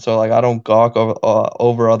so like I don't gawk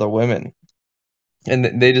over other women,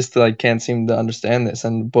 and they just like can't seem to understand this.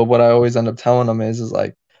 And but what I always end up telling them is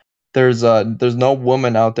like there's no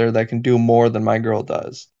woman out there that can do more than my girl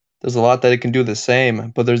does. There's a lot that it can do the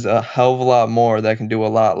same, but there's a hell of a lot more that can do a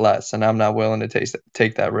lot less, and I'm not willing to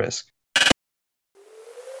take that risk.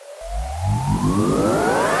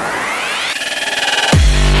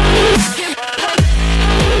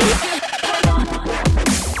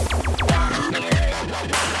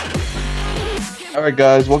 All right,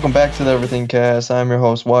 guys, welcome back to the Everything Cast. I'm your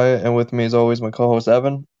host Wyatt, and with me, as always, my co-host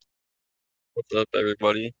Evan. What's up,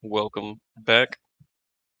 everybody? Welcome back.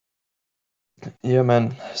 Yeah,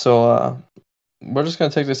 man. So, we're just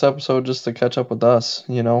gonna take this episode just to catch up with us.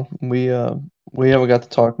 We haven't got to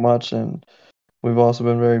talk much, and we've also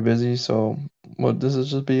been very busy. So, well, this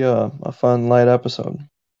is just be a fun, light episode.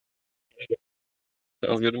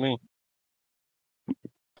 Sounds good to me.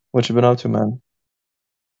 What you been up to, man?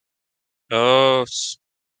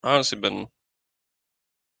 Honestly been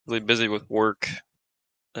really busy with work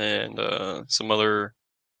and some other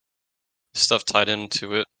stuff tied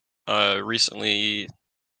into it. Recently,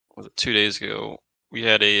 was it 2 days ago, we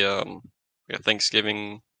had a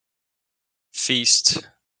Thanksgiving feast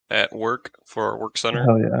at work for our work center.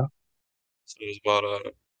 Hell yeah. So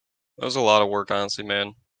it was a lot of work, honestly,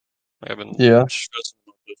 man. I've been Yeah. stressing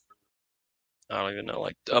about this for, I don't even know,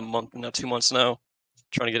 like a month, not 2 months now,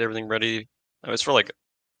 trying to get everything ready. I mean, it's for like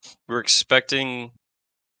we're expecting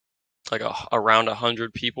like around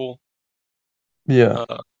 100 people. Yeah.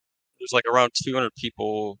 Uh, there's like around 200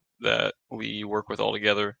 people that we work with all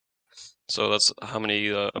together. So that's how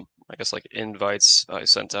many, I guess, like invites I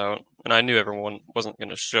sent out, and I knew everyone wasn't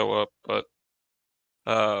gonna show up, but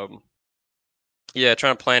um, yeah,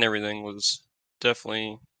 trying to plan everything was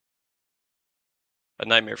definitely a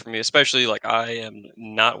nightmare for me. Especially like I am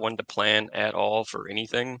not one to plan at all for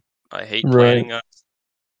anything. I hate Right. planning,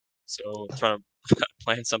 so trying to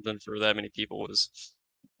plan something for that many people was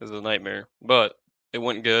a nightmare. But it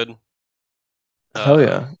went good. Hell Uh,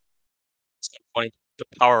 yeah. it's kinda funny. The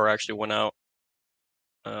power actually went out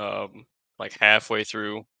um, like halfway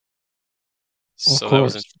through, Of so that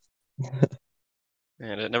was course. interesting,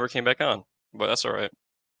 and it never came back on. But that's all right.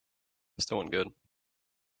 Still went good.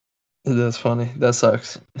 That's funny. That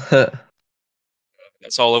sucks.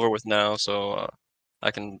 It's all over with now, so I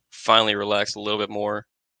can finally relax a little bit more,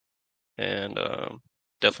 and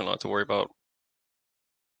definitely not have to worry about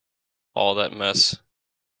all that mess.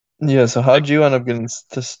 Yeah. So, Like, how'd you end up getting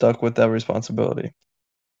stuck with that responsibility?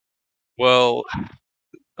 well,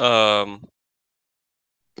 um,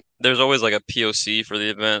 there's always like a POC for the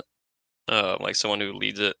event, like someone who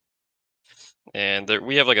leads it, and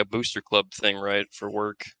we have like a booster club thing, right, for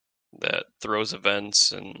work that throws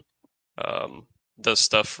events and um, does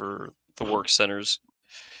stuff for the work centers.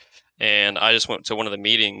 And I just went to one of the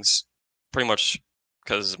meetings pretty much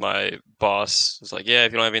because my boss was like, "Yeah,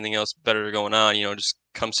 if you don't have anything else better going on, just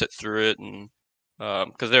come sit through it." And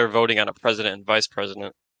because they were voting on a president and vice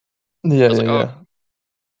president, Yeah. I was Yeah. like, "Oh, Yeah.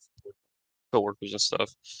 coworkers and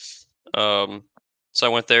stuff." Um, so I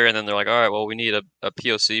went there, and then they're like, "All right, well, we need a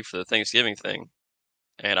POC for the Thanksgiving thing,"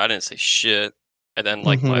 and I didn't say shit. And then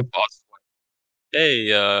like my Mm-hmm. boss,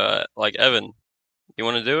 "Hey, like Evan, you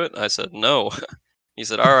want to do it?" I said, "No." He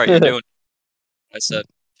said, "All right, you're doing it." I said,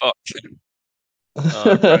 "Fuck."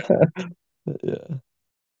 Right. Yeah.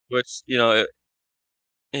 Which, it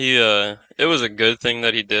was a good thing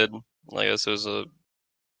that he did. I guess it was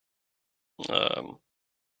um,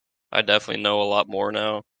 I definitely know a lot more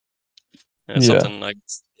now, and it's Yeah. something like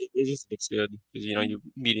it just looks good because you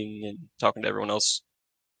meeting and talking to everyone else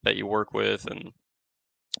that you work with, and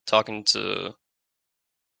talking to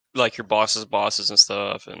like your boss's bosses and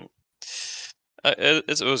stuff, and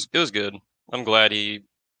it was good. I'm glad he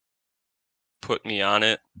put me on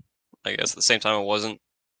it. I guess at the same time it wasn't,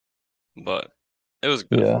 but it was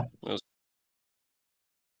good. Yeah. It was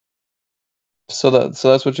So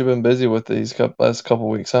that's what you've been busy with these last couple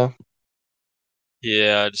weeks, huh?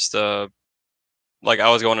 yeah, just like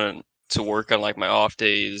I was going to work on like my off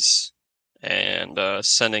days and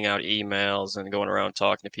sending out emails and going around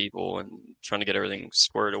talking to people and trying to get everything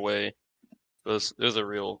squared away. It was a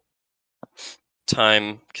real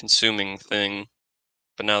time consuming thing,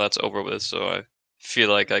 but now that's over with, so I feel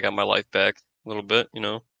like I got my life back a little bit.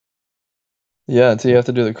 Yeah, until you have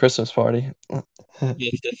to do the Christmas party. Yeah.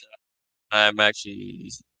 I'm actually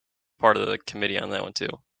part of the committee on that one too.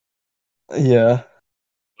 Yeah,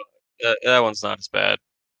 That one's not as bad.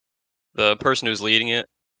 The person who's leading it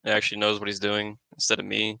actually knows what he's doing instead of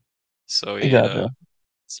me, so I gotcha.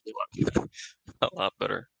 it's a lot, a lot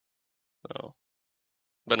better. So.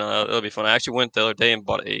 But no, that'll be fun. I actually went the other day and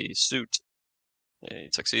bought a suit, a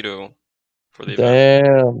tuxedo for the event.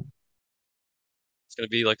 Damn. It's gonna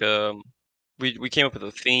be like we came up with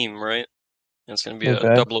a theme, right? And it's gonna be a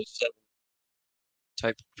Okay. 007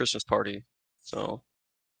 type Christmas party. So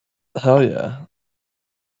Hell yeah.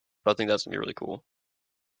 I think that's gonna be really cool.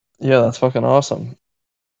 Yeah, that's fucking awesome.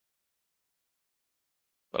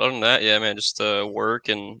 But other than that, yeah, man, just work,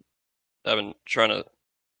 and I've been trying to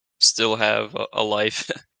still have a life,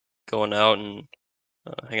 going out and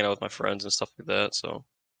hanging out with my friends and stuff like that. So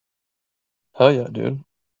Hell yeah, dude.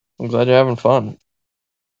 I'm glad you're having fun.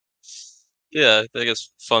 yeah, I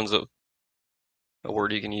guess fun's a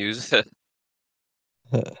word you can use.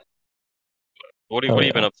 What Hell have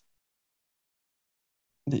you been yeah. up to?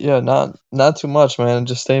 Yeah, not too much, man.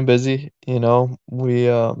 Just staying busy, you know. We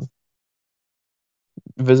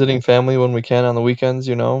visiting family when we can on the weekends,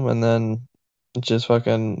 you know, and then just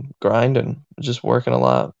fucking grinding, just working a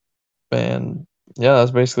lot. And yeah,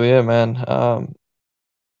 that's basically it, man.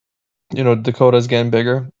 You know, Dakota's getting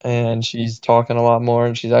bigger and she's talking a lot more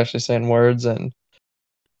and she's actually saying words and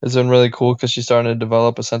it's been really cool because she's starting to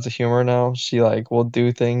develop a sense of humor now. She like will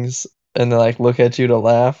do things and then like look at you to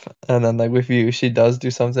laugh and then like with you she does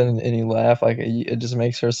do something and you laugh like it just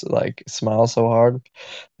makes her like smile so hard.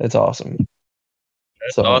 It's awesome.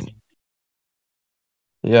 That's So awesome.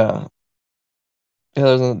 yeah,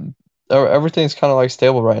 yeah. Everything's kind of like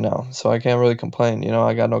stable right now, so I can't really complain. You know,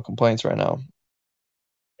 I got no complaints right now.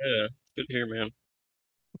 Yeah, good to hear, man.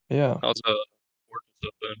 Yeah. How's work and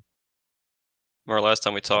stuff then? Remember last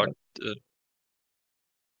time we talked, uh, it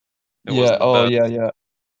Yeah. wasn't the Oh best. yeah, yeah.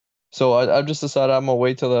 So I've just decided I'm gonna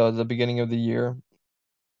wait till the beginning of the year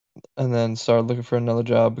and then start looking for another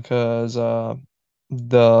job because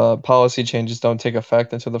the policy changes don't take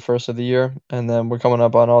effect until the first of the year, and then we're coming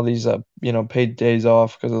up on all these you know paid days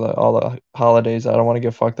off because of all the holidays. I don't want to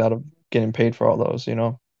get fucked out of getting paid for all those. You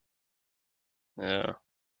know. Yeah.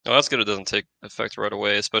 Well, that's good. It doesn't take effect right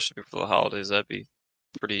away, especially for the holidays. That'd be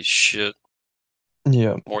pretty shit.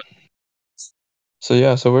 Yeah. More. So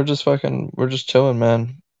yeah, so we're just chilling,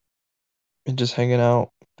 man. And just hanging out,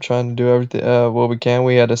 trying to do everything what we can.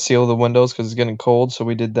 We had to seal the windows because it's getting cold, so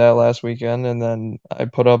we did that last weekend. And then I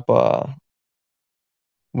put up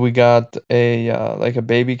we got a like a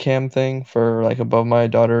baby cam thing for like above my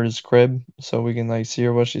daughter's crib, so we can like see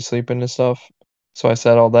her while she's sleeping and stuff. So I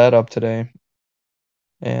set all that up today,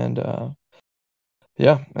 and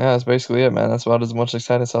yeah, that's basically it, man. That's about as much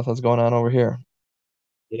exciting stuff that's going on over here.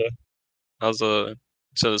 Yeah. How's so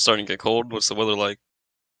it's starting to get cold? What's the weather like?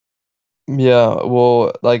 Yeah,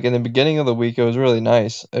 well, like in the beginning of the week, it was really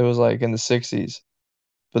nice. It was like in the 60s.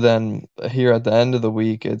 But then here at the end of the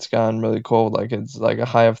week, it's gotten really cold. Like it's like a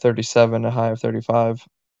high of 37, a high of 35.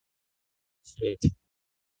 Shit.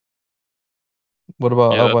 What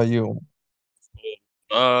about Yeah, how about that's you?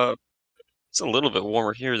 cool. It's a little bit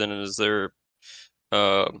warmer here than it is there.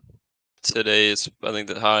 Um, Today is I think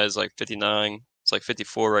the high is like 59. It's like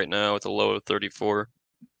 54 right now with a low of 34.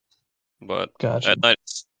 But Gotcha. at night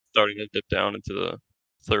it's starting to dip down into the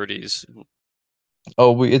 30s.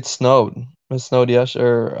 Oh, we it snowed. It snowed yesterday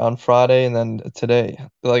or on Friday and then today.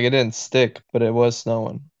 Like it didn't stick, but it was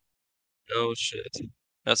snowing. Oh shit.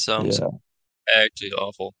 That sounds Yeah. actually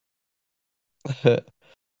awful.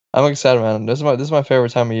 I'm excited, man. This is my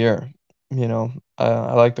favorite time of year. You know,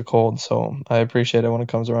 I like the cold, so I appreciate it when it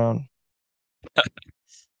comes around.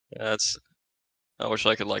 That's I wish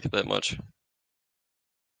I could like it that much.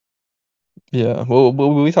 Yeah. Well,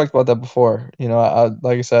 we talked about that before. You know, I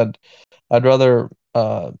like I said, I'd rather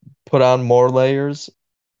put on more layers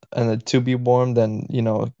and to be warm than, you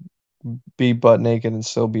know, be butt naked and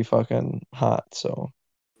still be fucking hot. So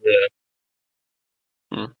Yeah.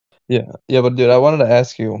 Hmm. yeah, yeah. But dude, I wanted to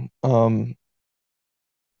ask you,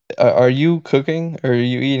 are you cooking or are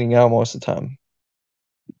you eating out most of the time?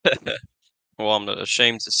 Well, I'm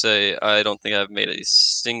ashamed to say I don't think I've made a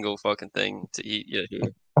single fucking thing to eat yet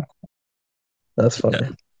here. That's funny.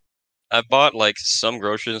 I bought like some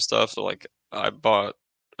groceries and stuff. So like I bought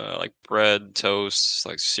like bread, toast,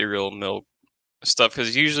 like cereal, milk, stuff.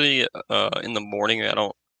 Because usually in the morning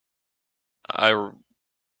I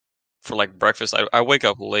for like breakfast I wake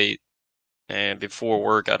up late, and before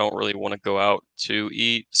work I don't really want to go out to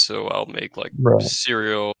eat. So I'll make like Right.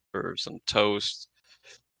 cereal or some toast,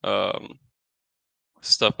 um,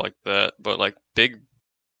 stuff like that. But like big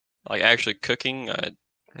like actually cooking, I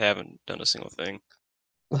haven't done a single thing.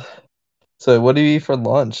 So what do you eat for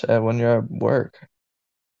lunch when you're at work?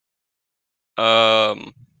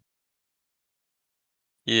 Um,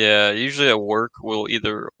 yeah, usually at work we'll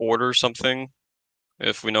either order something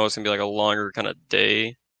if we know it's gonna be like a longer kind of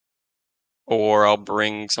day, or I'll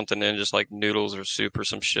bring something in, just like noodles or soup or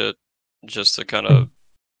some shit, just to kind of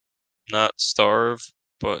not starve.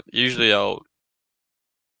 But usually I'll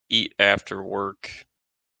eat after work.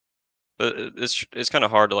 But it's kind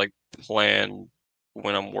of hard to like plan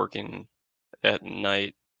when I'm working at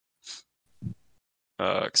night,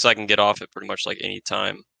 because I can get off at pretty much like any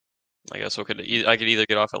time. I guess I could either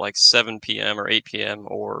get off at like 7 p.m. or 8 p.m.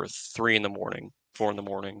 or 3 in the morning, 4 in the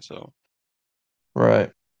morning. So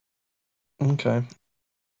Right. Okay.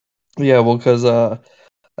 Yeah, well, cause I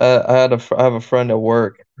have a friend at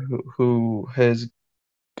work who's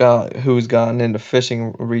gotten into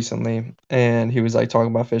fishing recently, and he was like talking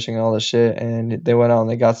about fishing and all this shit, and they went out and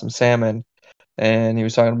they got some salmon, and he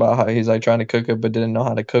was talking about how he's like trying to cook it but didn't know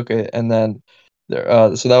how to cook it, and then so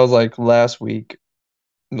that was like last week,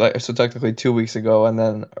 like so technically 2 weeks ago, and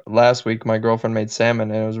then last week my girlfriend made salmon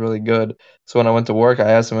and it was really good. So when I went to work, I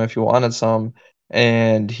asked him if he wanted some,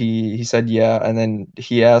 and he said yeah, and then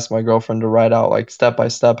he asked my girlfriend to write out like step by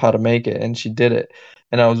step how to make it, and she did it.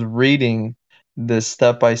 And I was reading the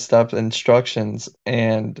step by step instructions,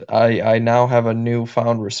 and I now have a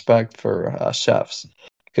newfound respect for chefs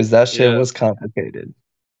because that shit yeah, was complicated.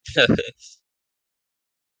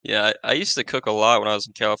 yeah. I used to cook a lot when I was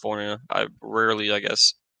in California. I rarely, I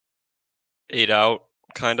guess, ate out,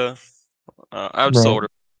 kinda. I would still Right. order.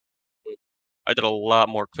 I did a lot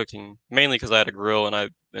more cooking, mainly because I had a grill and I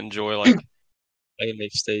enjoy like I can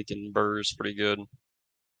make steak and burgers pretty good,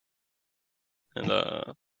 and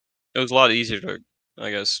it was a lot easier to,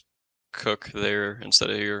 I guess, cook there instead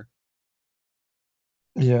of here.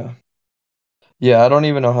 Yeah. Yeah, I don't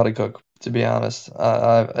even know how to cook, to be honest.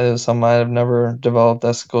 It's something I've never developed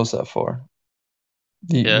that skill set for.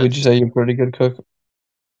 Yeah, Would you say you're a pretty good cook?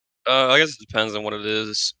 I guess it depends on what it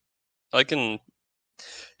is. I can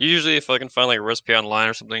usually if I can find like a recipe online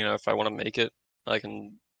or something, if I want to make it, I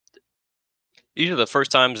can. Usually the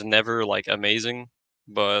first time is never like amazing,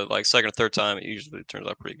 but like second or third time, it usually turns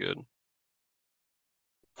out pretty good.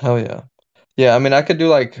 Hell yeah. Yeah, I mean, I could do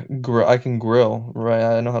like I can grill, right?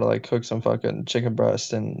 I know how to like cook some fucking chicken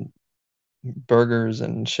breast and burgers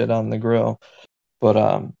and shit on the grill.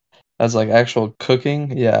 But as like actual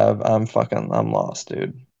cooking, yeah, I'm lost,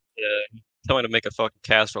 dude. Yeah, tell me to make a fucking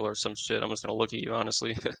casserole or some shit. I'm just gonna look at you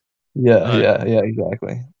honestly. Yeah, uh, yeah, yeah,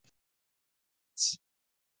 exactly.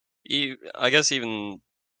 I guess even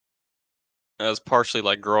as partially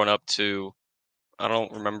like growing up too. I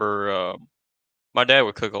don't remember. My dad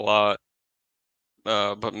would cook a lot,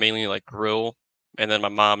 but mainly like grill. And then my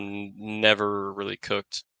mom never really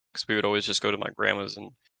cooked because we would always just go to my grandma's,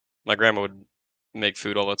 and my grandma would make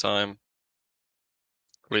food all the time,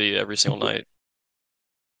 really every single night.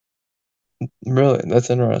 Really, that's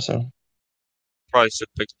interesting. Probably should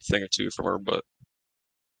have picked a thing or two from her, but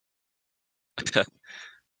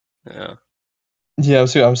yeah. Yeah,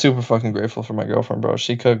 I'm super fucking grateful for my girlfriend, bro.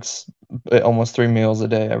 She cooks almost 3 meals a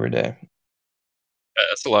day every day.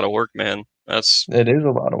 That's a lot of work, man. That's It is a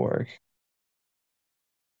lot of work.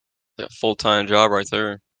 a full-time job right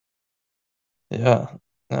there. Yeah.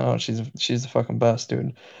 No, she's the fucking best,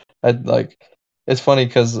 dude. I like it's funny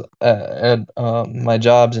because at my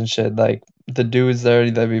jobs and shit, like the dudes there,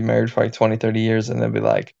 they'd be married for like 20, 30 years and they'd be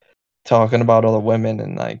like talking about all the women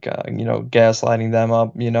and like gaslighting them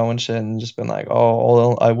up, and shit and just been like, oh,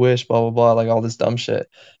 well, I wish, blah blah blah, like all this dumb shit.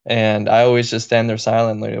 And I always just stand there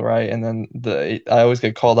silently, right? And then I always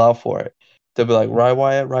get called out for it. They'll be like, Rye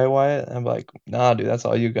Wyatt, Rye Wyatt. And I'm like, nah, dude, that's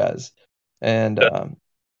all you guys. And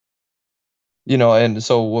and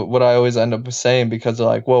so what I always end up saying, because they're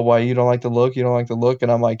like, well, why you don't like the look? You don't like the look?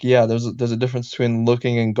 And I'm like, yeah, there's a difference between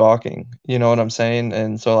looking and gawking. You know what I'm saying?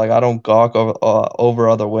 And so like I don't gawk over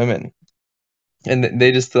other women, and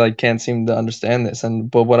they just like can't seem to understand this.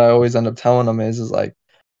 And but what I always end up telling them is like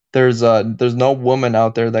there's no woman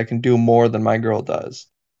out there that can do more than my girl does.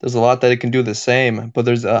 There's a lot that it can do the same, but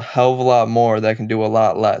there's a hell of a lot more that can do a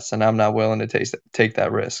lot less, and I'm not willing to take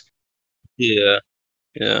that risk. Yeah,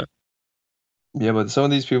 yeah, Yeah, but some of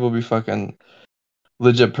these people be fucking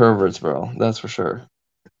legit perverts, bro. That's for sure.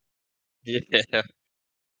 yeah. Yeah,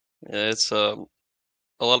 it's a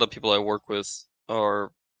lot of people I work with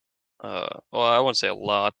are well, I wouldn't say a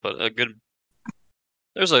lot, but a good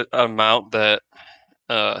there's a amount that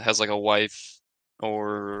has like a wife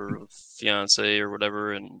or fiance or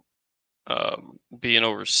whatever, and being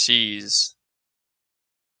overseas,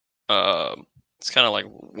 um, it's kind of like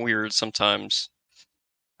weird sometimes.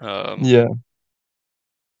 Um, Yeah.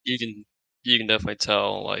 you can you can definitely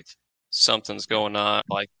tell like something's going on.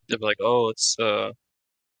 Like they'll be like, "Oh, it's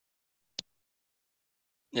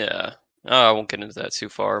yeah." I won't get into that too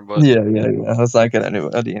far, but Yeah, yeah, yeah. Let's not get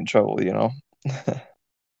anybody in trouble,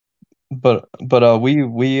 but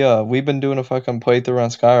we've been doing a fucking playthrough on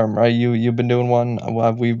Skyrim, right? You've been doing one.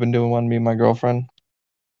 We've been doing one. Me and my girlfriend.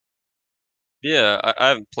 Yeah, I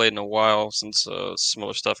haven't played in a while since some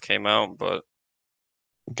other stuff came out, but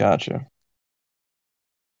Gotcha.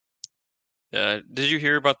 yeah. Did you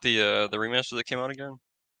hear about the remaster that came out again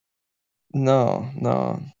No,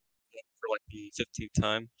 no, for like the 15th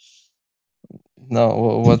time?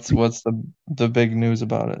 no. What's the big news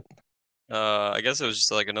about it? I guess it was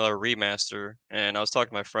just like another remaster, and I was talking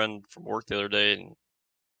to my friend from work the other day, and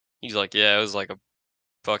he's like, "Yeah, it was like a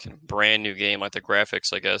fucking brand new game. Like the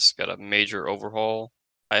graphics, I guess, got a major overhaul.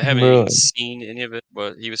 I haven't even Really? seen any of it,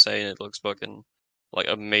 but he was saying it looks fucking like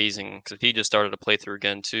amazing because he just started a playthrough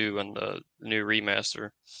again too on the new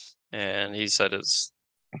remaster, and he said it's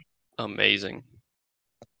amazing.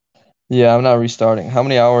 Yeah, I'm not restarting. How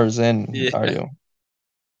many hours in Yeah. are you?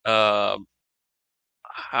 Um,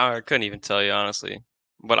 I couldn't even tell you honestly,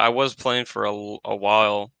 but I was playing for a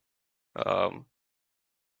while. Um,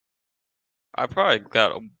 I probably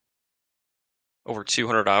got over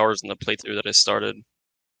 200 hours in the playthrough that I started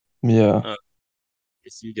Yeah, uh,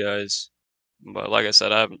 with you guys. But like I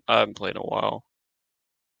said, I haven't played in a while.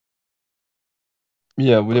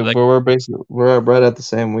 yeah. But like, We're basically we're right at the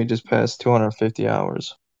same. We just passed 250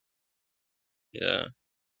 hours. yeah,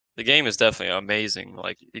 the game is definitely amazing.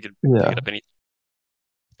 Like you could pick Yeah, it up and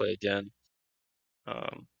play again.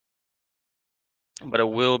 Um, but it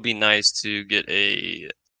will be nice to get a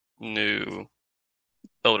new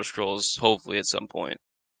Elder Scrolls, hopefully at some point.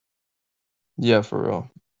 yeah, for real.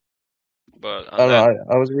 But I on don't know. that,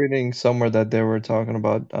 I was reading somewhere that they were talking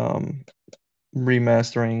about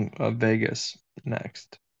remastering Vegas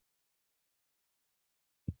next.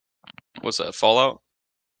 what's that? Fallout?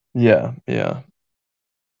 Yeah, yeah.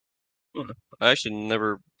 Huh. I actually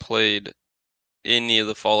never played any of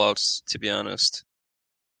the Fallouts, to be honest.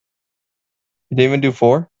 You didn't even do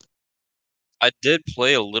four? I did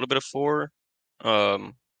play a little bit of four.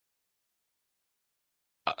 Um,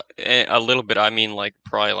 a little bit. I mean, like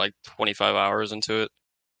probably like 25 hours into it.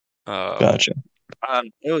 Um, Gotcha.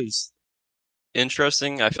 it was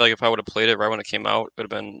interesting. I feel like if I would have played it right when it came out, it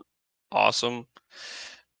would have been awesome.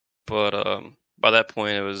 But by that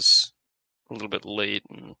point, it was a little bit late,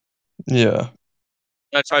 and Yeah.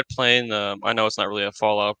 I tried playing. I know it's not really a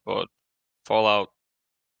Fallout, but Fallout.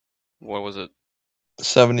 What was it?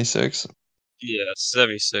 76. Yeah,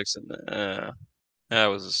 76, and that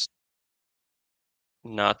was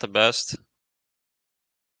not the best.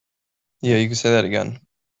 Yeah, you can say that again.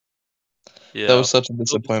 That Yeah, was such a a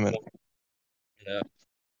little disappointment. disappointed. Yeah,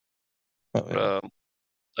 Oh but yeah.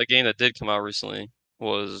 a game that did come out recently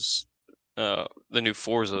was the new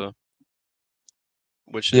Forza,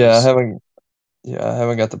 which Yeah, is I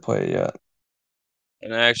haven't got to play it yet.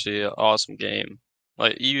 an actually awesome game.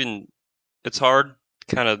 Like even it's hard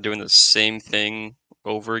kind of doing the same thing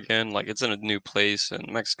over again. Like it's in a new place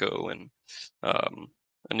in Mexico and um,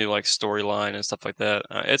 a new like storyline and stuff like that.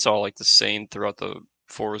 It's all like the same throughout the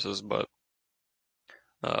Forzas, but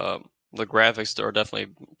the graphics are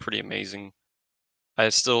definitely pretty amazing. I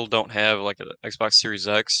still don't have like an Xbox Series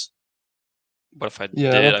X, but if I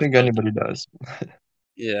Yeah, I did, don't I think feel like anybody does.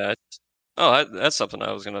 yeah. Oh, that's something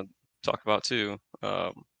I was gonna talk about too.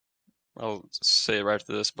 I'll say it right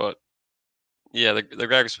after this, but yeah, the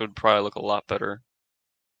graphics would probably look a lot better.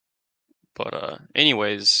 But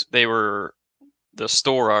anyways, they were the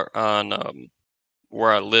store on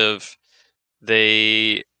where I live.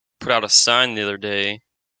 They put out a sign the other day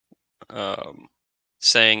um,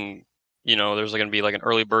 saying, there's going to be like an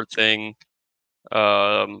early bird thing.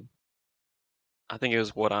 Um, I think it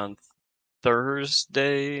was what on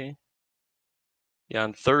Thursday. Yeah,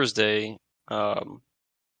 on Thursday, um,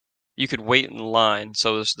 you could wait in line.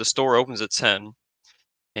 So the store opens at 10,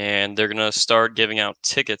 and they're gonna start giving out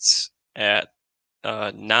tickets at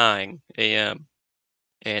 9 a.m.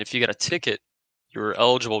 And if you got a ticket, you were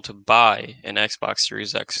eligible to buy an Xbox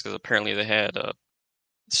Series X because apparently they had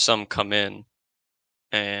some come in.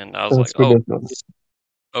 And I was like, That's oh, ridiculous.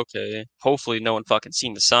 okay. Hopefully, no one fucking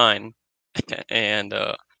seen the sign. And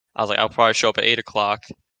I was like, I'll probably show up at 8 o'clock,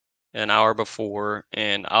 an hour before,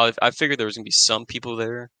 and I figured there was gonna be some people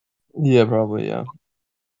there. Yeah, probably, yeah.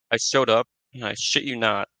 I showed up, and I shit you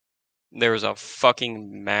not, there was a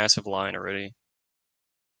fucking massive line already.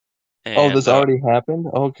 Oh, this And already happened?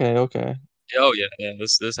 Okay, okay. oh yeah, yeah,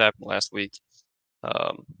 this happened last week.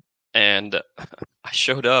 Um, and I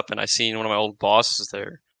showed up and I seen one of my old bosses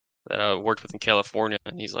there that I worked with in California,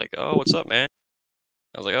 and he's like, "Oh, what's up, man?"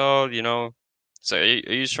 I was like, "Oh, so are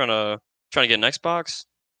you just trying to get an Xbox?"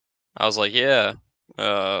 I was like, "Yeah,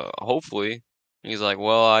 hopefully." And he's like,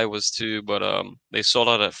 "Well, I was too, but they sold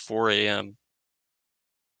out at 4 a.m."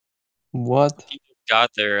 What? People got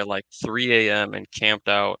there at like 3 a.m. and camped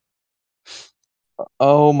out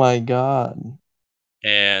Oh my God.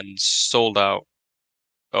 and sold out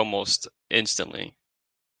almost instantly.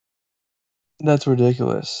 That's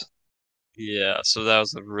ridiculous. Yeah, so that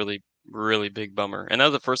was a really, really big bummer. And that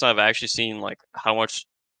was the first time I've actually seen like how much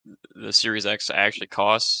the Series X actually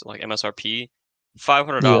costs, like MSRP,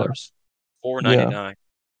 Yeah, $500, yeah, 499.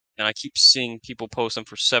 And I keep seeing people post them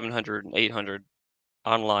for 700 and 800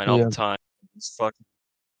 online all the yeah. time. This fucking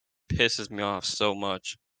pisses me off so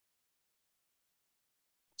much.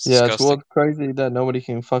 It's Yeah, well, disgusting. it's crazy that nobody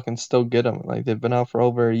can fucking still get them. Like they've been out for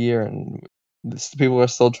over a year, and people are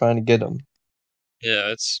still trying to get them.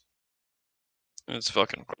 Yeah, it's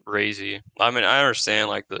fucking crazy. I mean, I understand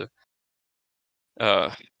like the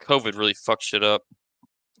COVID really fucked shit up.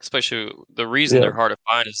 Especially the reason Yeah, they're hard to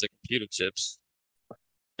find is the computer chips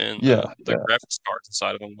and yeah, the yeah, graphics cards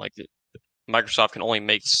inside of them. Like Microsoft can only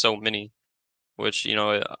make so many, which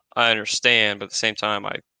I understand, but at the same time,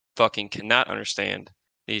 I fucking cannot understand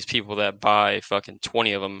these people that buy fucking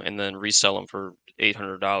 20 of them and then resell them for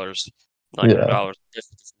 $800, nine hundred yeah, dollars. It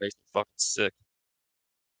just makes me fucking sick.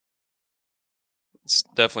 It's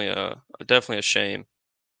definitely a shame,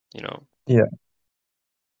 you know. yeah,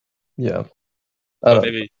 yeah. I But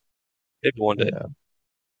don't. maybe one day. Yeah,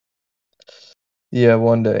 yeah.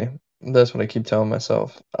 One day. That's what I keep telling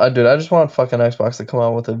myself. Dude, I just want fucking Xbox to come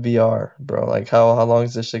out with a VR, bro. Like, how long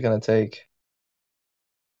is this shit gonna take?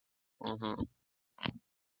 hmm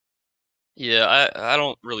Yeah, I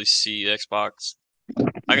don't really see Xbox.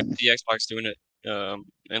 I can see Xbox doing it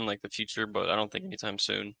in like the future, but I don't think anytime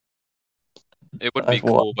soon. It would I be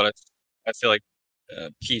well, cool, but I feel like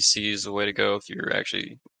PC is the way to go if you're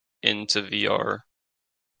actually into VR.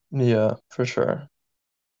 yeah, for sure.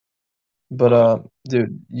 But But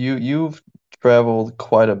dude, you've traveled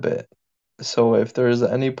quite a bit. So if there's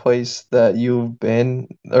any place that you've been,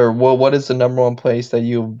 or what is the number one place that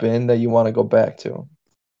you've been that you want to go back to?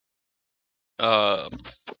 uh,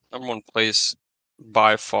 number one place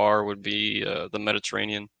by far would be the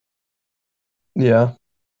Mediterranean, Yeah.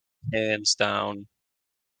 hands down.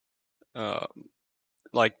 Uh,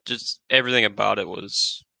 like just everything about it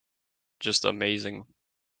was just amazing.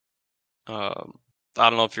 Um, I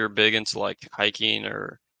don't know if you're big into like hiking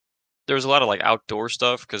or there was a lot of like outdoor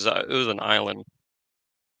stuff because it was an island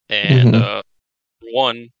and Hmm.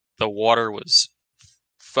 one the water was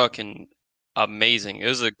fucking amazing. It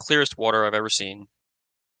was the clearest water I've ever seen.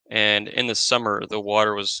 And in the summer, the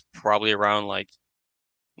water was probably around like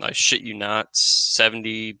I shit you not,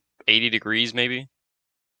 70, 80 degrees maybe.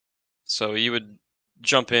 So you would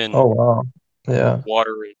jump Oh in, wow. Yeah.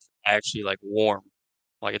 water is actually like warm.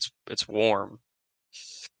 Like it's warm.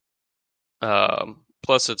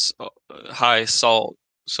 Plus it's high salt,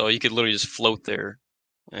 so you could literally just float there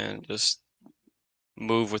and just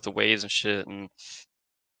move with the waves and shit. And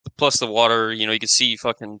plus the water, you could see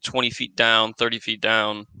fucking 20 feet down, 30 feet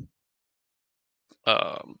down.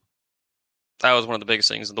 Um, that was one of the biggest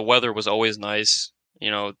things. The weather was always nice.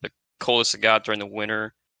 The coldest it got during the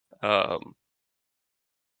winter um,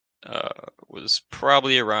 was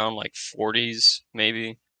probably around like 40s,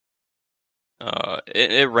 maybe.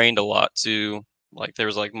 It rained a lot too. Like there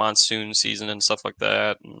was like monsoon season and stuff like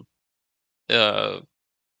that. And uh,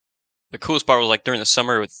 the coolest part was like during the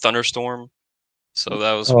summer with thunderstorm. So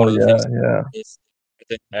that was Oh one of the yeah, things yeah. I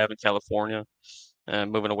didn't have in California.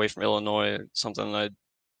 And moving away from Illinois, something I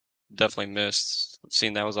definitely missed.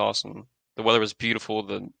 Seeing that was awesome. The weather was beautiful.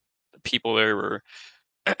 The people there were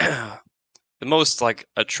the most like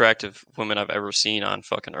attractive women I've ever seen on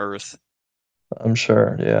fucking earth. I'm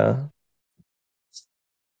sure. Yeah.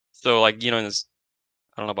 So like in this,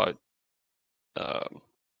 I don't know about um,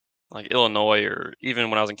 like Illinois or even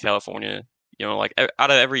when I was in California, like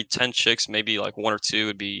out of every 10 chicks, maybe like one or two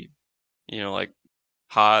would be like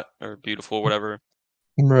hot or beautiful, or whatever.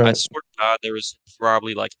 I Right. swear to God, there was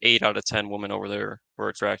probably like 8 out of 10 women over there were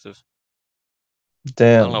attractive.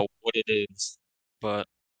 I don't Damn. know what it is, but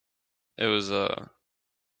it was uh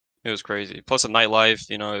it was crazy. Plus the nightlife,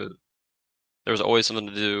 there was always something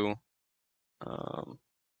to do. Um,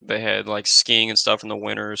 they had like skiing and stuff in the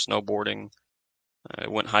winter, snowboarding. I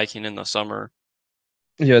went hiking in the summer.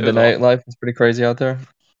 Yeah, It the was awesome. nightlife is pretty crazy out there.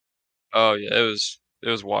 Oh yeah, it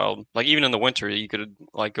was wild. Like even in the winter, you could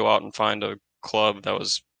like go out and find a club that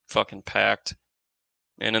was fucking packed.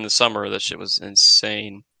 And in the summer, that shit was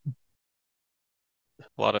insane.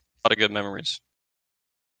 A lot of good memories.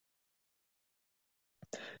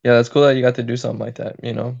 Yeah, that's cool that you got to do something like that.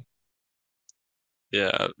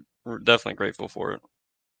 Yeah, we're definitely grateful for it.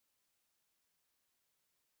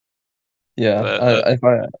 Yeah, That I if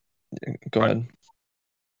I go probably ahead.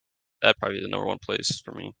 that'd probably be the number one place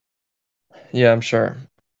for me. Yeah, I'm sure.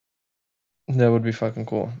 That would be fucking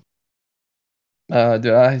cool. Dude,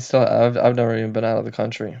 I've never even been out of the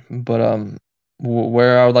country, but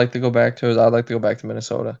where I would like to go back to is I'd like to go back to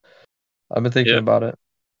Minnesota. I've been thinking Yeah. about it.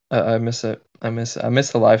 I miss it. I miss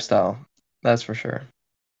the lifestyle. That's for sure.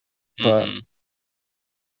 But Mhm.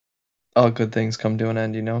 all good things come to an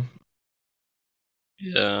end, you know?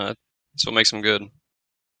 Yeah. That's what makes them good.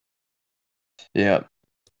 Yeah.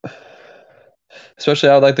 Especially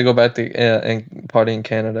I'd like to go back to and party in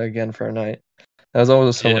Canada again for a night. That was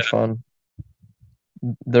always so Yeah. much fun.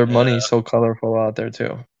 Their Yeah. money's so colorful out there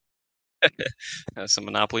too. That's some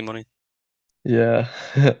monopoly money. Yeah.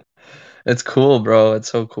 It's cool, bro. It's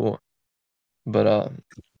so cool. But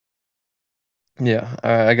yeah,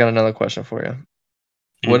 I got another question for you.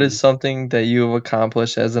 What is Mhm. something that you have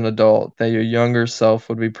accomplished as an adult that your younger self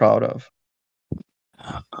would be proud of?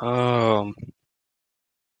 Um,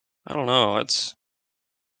 I don't know. That's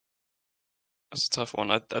a tough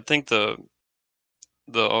one. I think the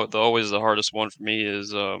always the hardest one for me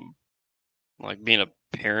is like being a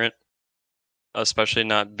parent, especially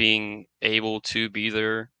not being able to be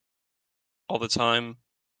there all the time.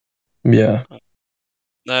 Yeah. Uh,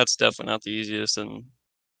 That's definitely not the easiest, and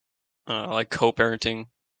like co-parenting,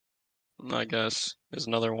 I guess, is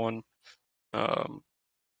another one. Um,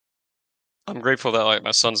 I'm grateful that like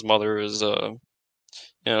my son's mother is,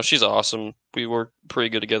 she's awesome. We work pretty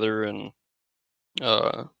good together, and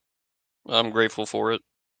uh, I'm grateful for it.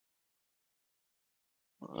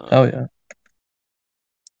 Oh Um, yeah.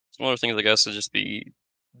 some other things, I guess, is just be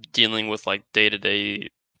dealing with like day to day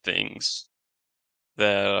things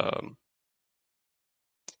that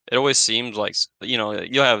it always seems like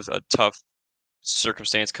you'll have a tough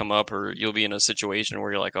circumstance come up, or you'll be in a situation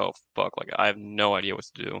where you're like, oh fuck, like I have no idea what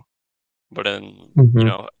to do. But then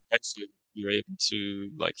Mhm. actually you're able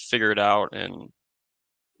to like figure it out, and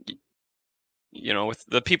y- with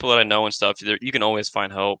the people that I know and stuff, you can always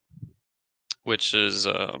find help, which is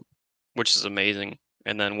uh, which is amazing.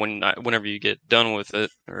 And then whenever you get done with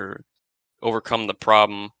it or overcome the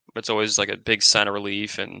problem, it's always like a big sign of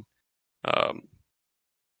relief, and um,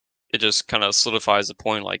 it just kind of solidifies the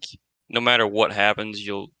point. Like no matter what happens,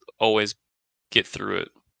 you'll always get through it.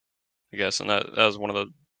 I guess, and that was one of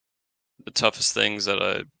the toughest things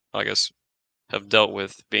that I guess have dealt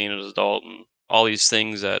with being an adult, and all these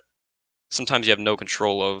things that sometimes you have no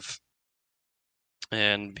control of,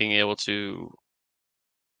 and being able to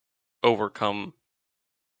overcome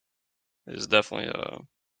is definitely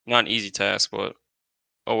not an easy task, but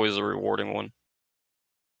always a rewarding one.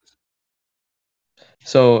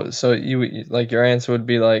 So like your answer would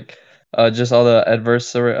be like just all the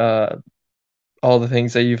adversary all the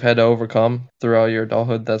things that you've had to overcome throughout your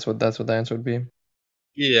adulthood. That's what the answer would be.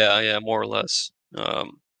 Yeah, yeah, more or less.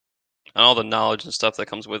 And all the knowledge and stuff that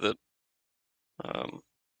comes with it. Um,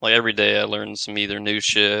 like every day, I learn some either new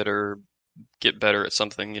shit or get better at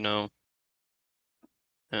something,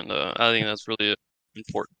 and I think that's really an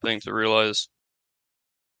important thing to realize.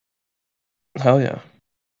 Hell yeah.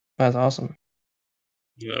 That's awesome.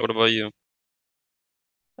 Yeah, what about you?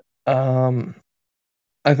 Um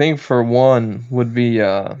I think for one would be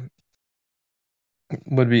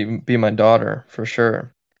my daughter for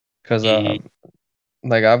sure. Cause Hmm.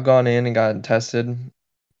 like I've gone in and gotten tested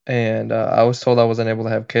and I was told I wasn't able to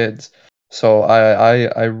have kids. So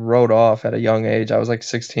I wrote off at a young age. I was like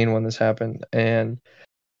 16 when this happened, and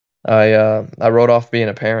I wrote off being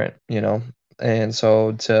a parent, you know. And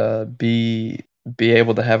so to be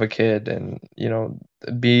able to have a kid and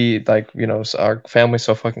be like our family's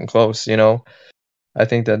so fucking close, I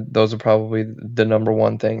think that those are probably the number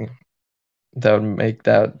one thing that would make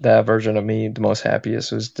that version of me the most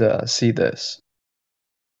happiest was to see this.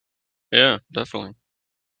 Yeah, definitely.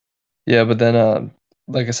 Yeah, but then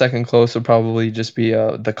like a second close would probably just be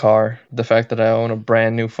the car. The fact that I own a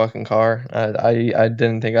brand new fucking car. I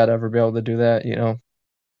didn't think I'd ever be able to do that.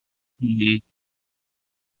 Hmm.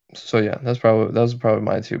 So yeah, those are probably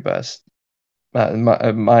my two best.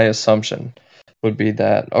 My assumption would be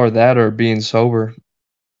that or being sober,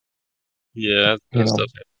 Yeah, you that's know,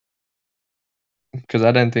 definitely. because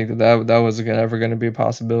I didn't think that was ever gonna be a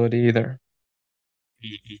possibility either.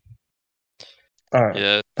 Mhm. All right,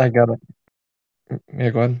 Yeah, I got it. Yeah,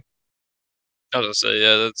 go ahead. I was gonna say,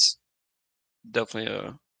 yeah, that's definitely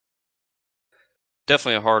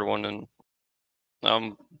a hard one, and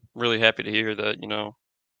I'm really happy to hear that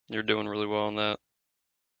you're doing really well on that.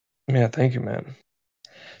 Yeah, thank you, man.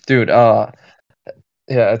 Dude, yeah,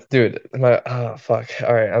 dude, fuck.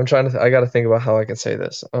 All right, I gotta think about how I can say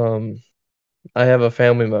this. I have a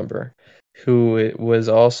family member who was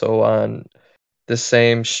also on the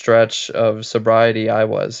same stretch of sobriety I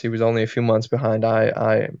was. He was only a few months behind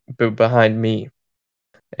me,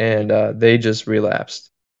 Mhm. and they just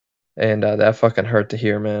relapsed, and that fucking hurt to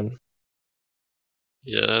hear, man.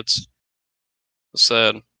 Yeah, that's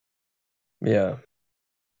sad. Yeah,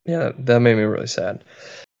 yeah, that made me really sad.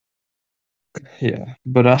 Yeah,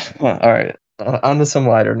 but all right. On to some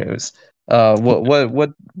lighter news.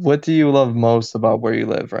 What do you love most about where you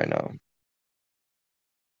live right now?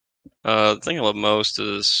 The thing I love most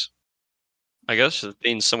is, I guess, just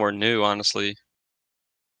being somewhere new, honestly.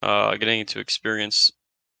 Getting to experience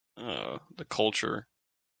the culture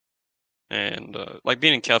and like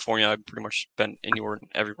being in California, I've pretty much been anywhere and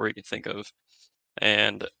everywhere you can think of,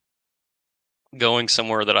 and going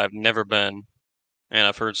somewhere that I've never been and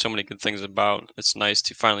I've heard so many good things about. It's nice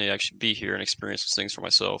to finally actually be here and experience those things for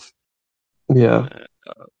myself. Yeah,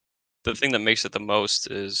 Uh, the thing that makes it the most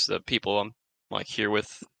is the people I'm like here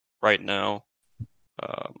with right now.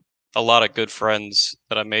 Um, a lot of good friends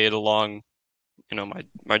that I made along,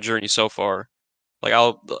 my journey so far. Like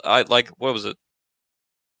I like what was it?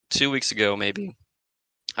 2 weeks ago, maybe.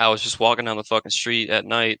 I was just walking down the fucking street at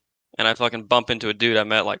night, and I fucking bump into a dude I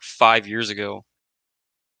met like 5 years ago,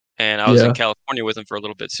 and I was in yeah, California with him for a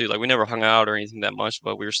little bit too. Like we never hung out or anything that much,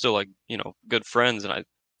 but we were still like good friends. And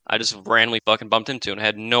I just randomly fucking bumped into him and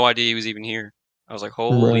had no idea he was even here. I was like,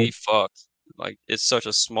 right. holy fuck! Like it's such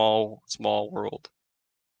a small world.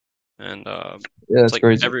 And Yeah, it's that's like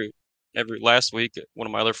crazy. every last week, one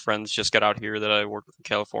of my other friends just got out here that I work with in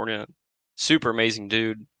California. Super amazing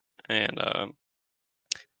dude, and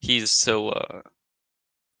he's still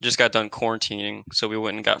just got done quarantining, so we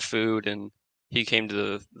went and got food, and he came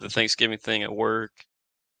to the Thanksgiving thing at work.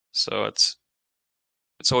 So it's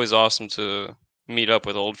always awesome to meet up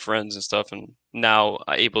with old friends and stuff, and now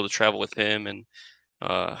I able to travel with him and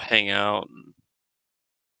hang out.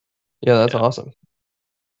 Yeah, that's Yeah, awesome.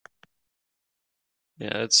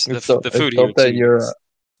 yeah. It's the It's food here dope that too. you're.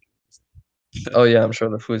 Oh yeah, I'm sure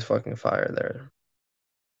the food's fucking fire there.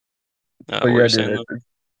 But What were yeah, you dude, saying though?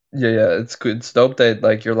 yeah, yeah, it's good. It's dope that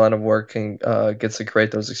like your line of work can gets to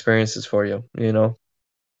create those experiences for you. You know.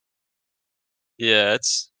 Yeah,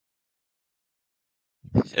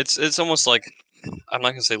 it's almost like I'm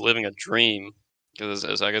not gonna say living a dream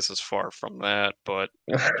because I guess it's far from that, but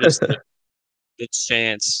just the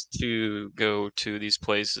chance to go to these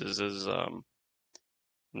places is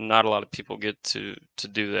not a lot of people get to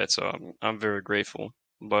do that, so I'm very grateful.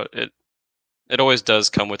 But it always does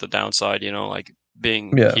come with a downside, like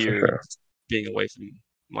being Yeah, for here, sure. being away from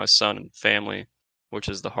my son and family, which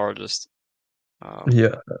is the hardest. Um,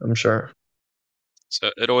 Yeah, I'm sure. so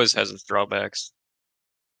it always has its drawbacks,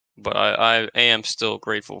 but I am still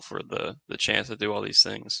grateful for the chance to do all these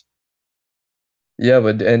things. Yeah,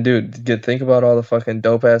 but and dude, think about all the fucking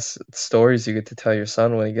dope ass stories you get to tell your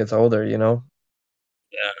son when he gets older. You know.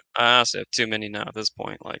 Yeah, I honestly have too many now at this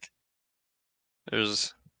point. Like,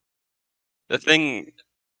 there's the thing.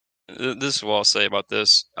 This is what I'll say about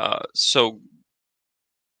this. So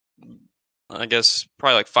I guess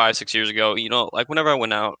probably like 5, 6 years ago, like whenever I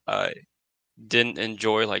went out, I didn't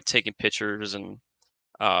enjoy like taking pictures and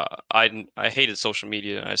I hated social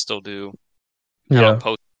media. I still do. I don't Yeah.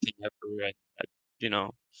 post anything ever. I you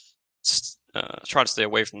know try to stay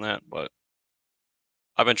away from that. But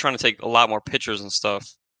I've been trying to take a lot more pictures and stuff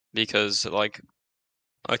because like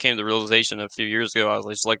I came to the realization a few years ago. I was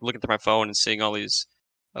just like looking through my phone and seeing all these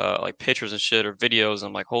like pictures and shit or videos. And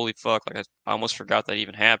I'm like, holy fuck! Like I almost forgot that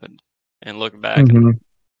even happened. And look back and Hmm.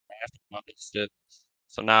 laugh about this shit.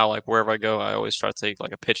 So now, like wherever I go, I always try to take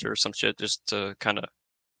like a picture or some shit just to kind of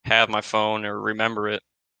have my phone or remember it.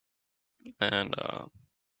 And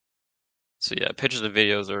so yeah, pictures and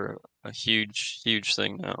videos are a huge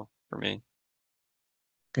thing now for me.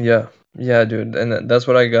 Yeah. Yeah, dude, and that's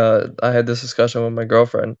what I got. I had this discussion with my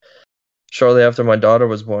girlfriend shortly after my daughter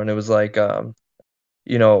was born. It was like,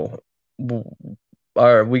 you know, w-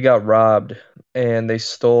 we got robbed and they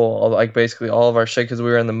stole like basically all of our shit because we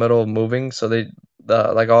were in the middle of moving. So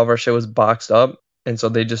like all of our shit was boxed up, and so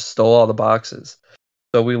they just stole all the boxes.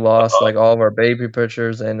 So we lost Uh-huh. like all of our baby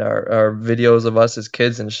pictures and our videos of us as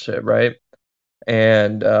kids and shit, right?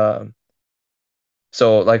 And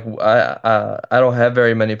so like I don't have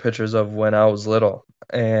very many pictures of when I was little.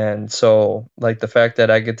 And so like the fact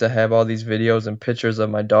that I get to have all these videos and pictures of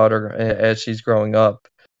my daughter as she's growing up,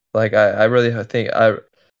 like I really think I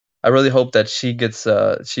really hope that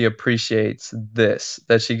she appreciates this,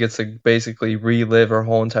 that she gets to basically relive her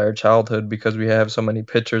whole entire childhood because we have so many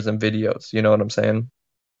pictures and videos. You know what I'm saying?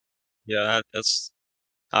 Yeah, that's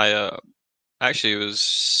I Actually, it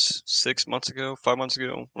was 6 months ago, 5 months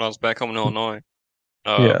ago, when I was back home in Illinois.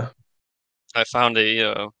 Yeah. I found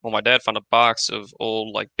well, my dad found a box of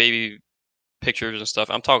old like baby pictures and stuff.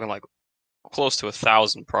 I'm talking like close to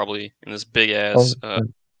 1,000 probably in this big Oh, ass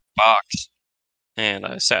box. And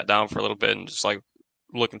I sat down for a little bit and just like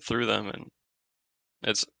looking through them, and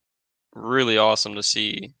it's really awesome to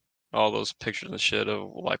see all those pictures and shit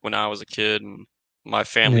of like when I was a kid and my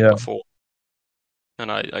family yeah. before.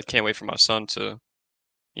 And I can't wait for my son to,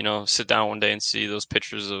 sit down one day and see those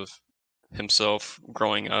pictures of himself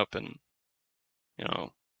growing up and, you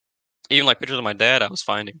know, even like pictures of my dad I was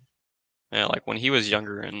finding. Yeah, like when he was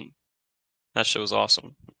younger, and that shit was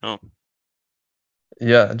awesome. Oh,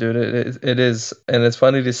 Yeah, dude, it is, and it's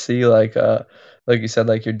funny to see like you said,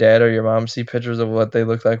 like your dad or your mom see pictures of what they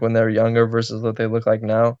look like when they're younger versus what they look like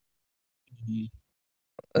now, Mhm.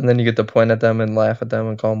 and then you get to point at them and laugh at them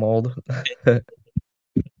and call them old.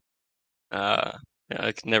 Uh, yeah,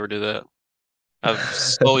 I could never do that. I've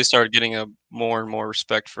slowly started getting a more and more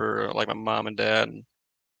respect for like my mom and dad, and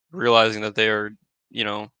realizing that they are, you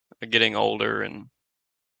know, getting older. And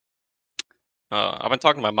I've been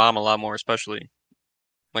talking to my mom a lot more, especially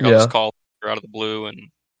like I'll just Yeah. call her out of the blue, and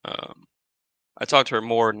um, I talk to her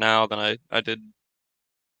more now than I did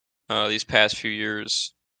these past few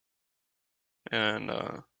years, and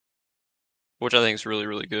which I think is really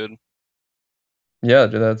really good. Yeah,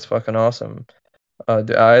 dude, that's fucking awesome.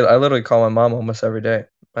 Dude, I literally call my mom almost every day.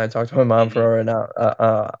 I talk to my mom for Mhm. right now.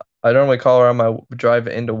 I normally call her on my drive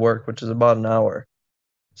into work, which is about an hour.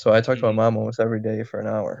 So I talk to my Mhm. mom almost every day for an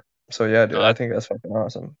hour. So yeah, dude, No, I think that's fucking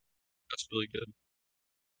awesome. that's really good.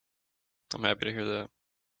 I'm happy to hear that.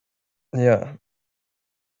 Yeah.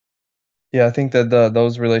 Yeah, I think that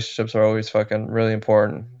those relationships are always fucking really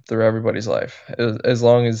important through everybody's life, as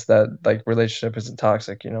long as that, like, relationship isn't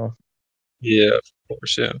toxic, you know? Yeah, of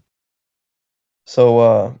course, yeah.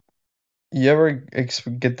 So, you ever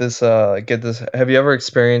get this have you ever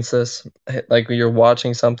experienced this? Like, when you're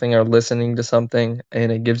watching something or listening to something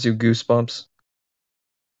and it gives you goosebumps?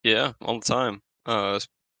 Yeah, all the time.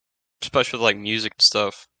 Especially with, like music and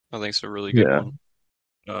stuff. I think it's a really good Yeah. one.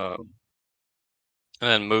 Um, and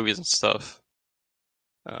then movies and stuff.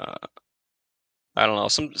 Uh, I don't know.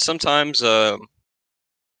 Sometimes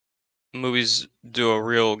movies do a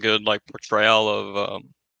real good like portrayal of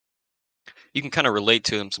you can kind of relate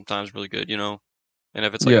to them sometimes really good, you know. And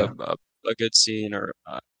if it's like Yeah. a good scene, or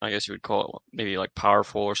I guess you would call it maybe like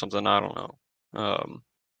powerful or something. I don't know.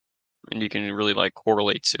 And you can really like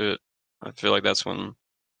correlate to it. I feel like that's when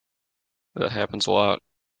that happens a lot.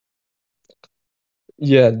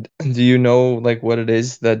 Yeah, do you know, like, what it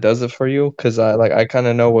is that does it for you? 'Cause I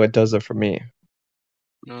kinda know what does it for me.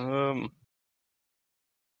 Um,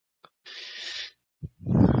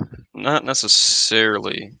 Not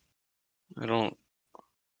necessarily. I don't.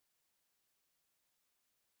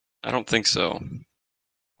 I don't think so.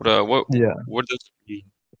 What Yeah. what does it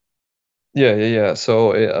mean? Yeah, yeah, yeah.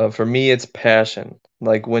 So, for me, it's passion.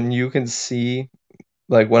 Like, when you can see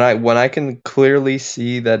like, when I can clearly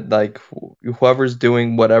see that, like, whoever's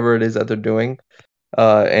doing whatever it is that they're doing,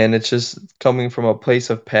 and it's just coming from a place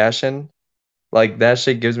of passion, like, that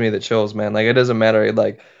shit gives me the chills, man. Like, it doesn't matter,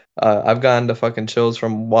 like, I've gotten the fucking chills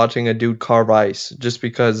from watching a dude carve ice just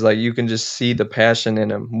because, like, you can just see the passion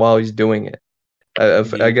in him while he's doing it. I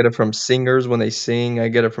Mhm. get it from singers when they sing, I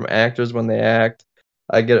get it from actors when they act,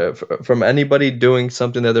 I get it from anybody doing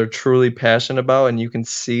something that they're truly passionate about, and you can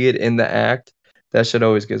see it in the act. That shit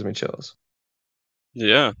always gives me chills.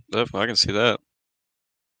 Yeah, definitely. I can see that.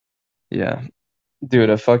 Yeah. Dude,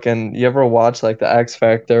 a fucking you ever watch, like, the X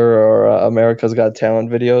Factor or, America's Got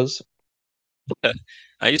Talent videos?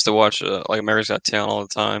 I used to watch like America's Got Talent all the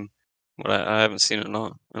time, but I haven't seen it in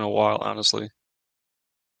a while, honestly.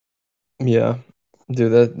 Yeah.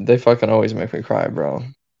 Dude, that they fucking always make me cry, bro.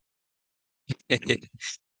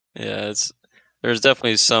 Yeah, there's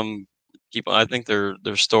definitely some people. I think their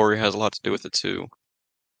story has a lot to do with it too.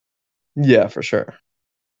 Yeah, for sure.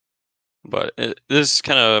 But this is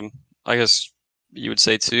kind of, I guess you would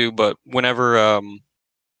say too. But whenever I'm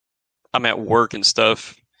at work and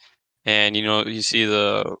stuff, and you see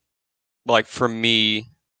the like for me,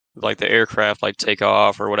 like the aircraft like take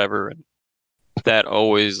off or whatever, and that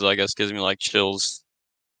always I guess gives me like chills,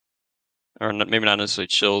 or maybe not necessarily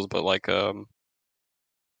chills, but like kind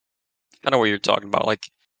of what you're talking about. Like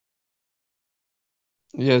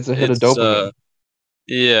Yeah, it's a hit of it's dopamine.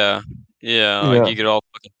 yeah, yeah, like Yeah. you get all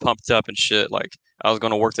fucking pumped up and shit. Like I was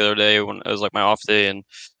going to work the other day when it was like my off day, and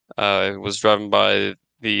I was driving by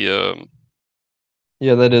the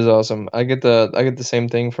Yeah, that is awesome. I get the same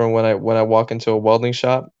thing from when I walk into a welding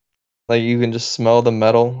shop. Like, you can just smell the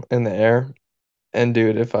metal in the air. And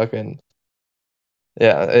dude, if I can,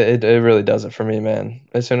 yeah, it really does it for me, man.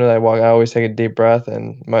 As soon as I walk, I always take a deep breath,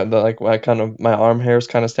 and like I kind of my arm hairs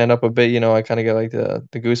kind of stand up a bit. I kind of get like the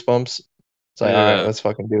goosebumps. It's like, all right, Yeah, let's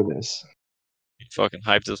fucking do this. fucking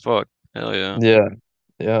hyped as fuck. Hell yeah. Yeah,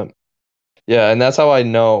 yeah, yeah, and that's how I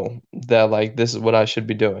know that like this is what I should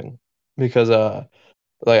be doing because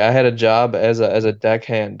like I had a job as a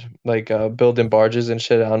deckhand, like building barges and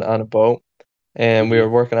shit on a boat, and we Hmm. were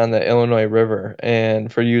working on the Illinois River.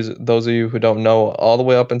 And for you, those of you who don't know, all the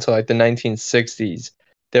way up until like the 1960s,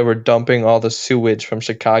 they were dumping all the sewage from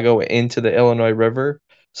Chicago into the Illinois River.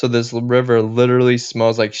 So this river literally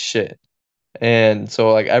smells like shit. And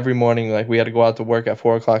so like every morning, like we had to go out to work at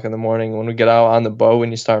 4 o'clock in the morning. When we get out on the boat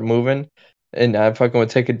and you start moving, and I fucking would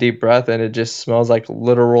take a deep breath, and it just smells like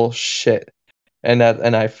literal shit. And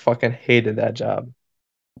I fucking hated that job.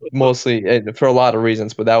 Mostly for a lot of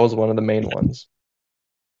reasons, but that was one of the main ones.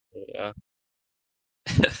 Yeah.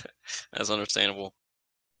 That's understandable.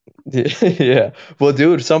 Yeah. Well,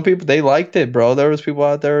 dude, some people they liked it, bro. There was people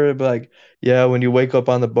out there that'd be like, yeah, when you wake up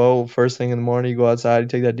on the boat first thing in the morning, you go outside, you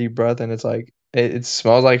take that deep breath, and it's like it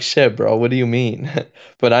smells like shit, bro. What do you mean?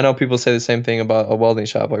 But I know people say the same thing about a welding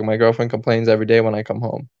shop. Like my girlfriend complains every day when I come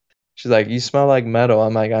home. She's like, "You smell like metal."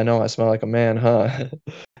 I'm like, "I know, I smell like a man, huh?"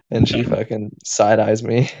 And she fucking side eyes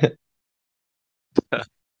me.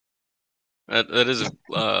 That is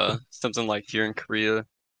something like here in Korea.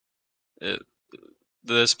 It,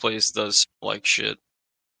 this place does smell like shit.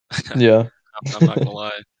 Yeah. I'm not gonna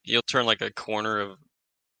lie. You'll turn like a corner of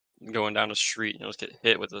going down the street and you'll just get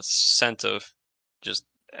hit with a scent of just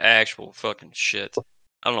actual fucking shit.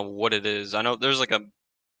 I don't know what it is. I know there's like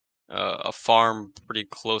a farm pretty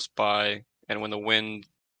close by, and when the wind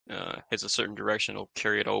hits a certain direction, it'll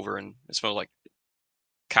carry it over, and it smells like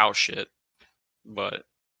cow shit. But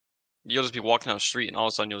you'll just be walking down the street, and all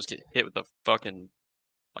of a sudden you'll just get hit with the fucking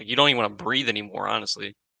like you don't even want to breathe anymore.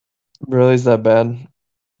 Honestly, Really, is that bad?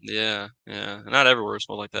 yeah, yeah. Not everywhere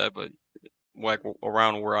smells like that, but like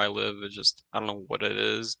around where I live, it just I don't know what it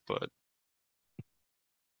is, but it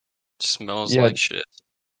smells Yeah, like shit.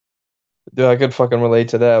 dude, I could fucking relate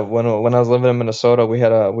to that. When I was living in Minnesota, we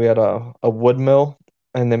had a wood mill,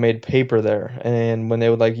 and they made paper there. And when they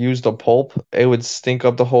would like use the pulp, it would stink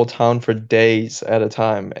up the whole town for days at a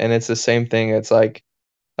time. And it's the same thing. It's like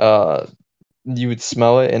uh you would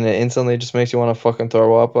smell it, and it instantly just makes you want to fucking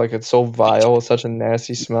throw up. Like it's so vile, it's such a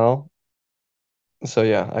nasty smell. So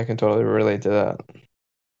yeah, I can totally relate to that.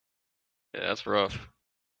 Yeah, that's rough.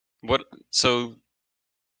 What? So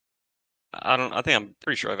I don't. I think I'm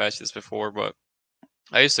pretty sure I've asked you this before, but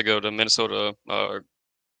I used to go to Minnesota.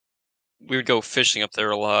 We would go fishing up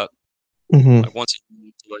there a lot. Hmm. Like once a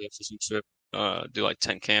year, do like a fishing trip. Do like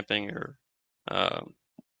tent camping or um,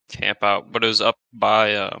 camp out. But it was up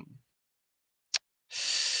by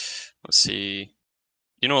let's see,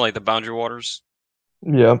 like the Boundary Waters.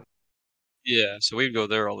 Yep. Yeah, so we'd go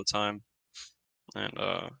there all the time, and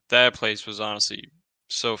that place was honestly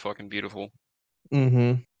so fucking beautiful.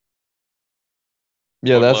 Hmm. I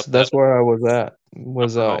Yeah, would that's love that that's where I was at.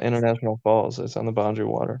 Was summer home. International Falls. It's on the Boundary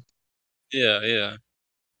Water. Yeah, yeah.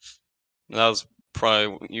 And that was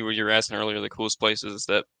probably you were asking earlier the coolest places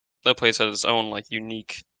that place has its own like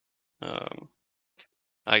unique um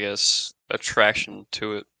I guess attraction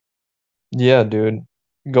to it. Yeah, dude.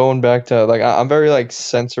 Going back to like I'm very like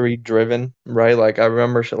sensory driven, right? Like I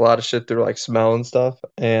remember a lot of shit through like smell and stuff.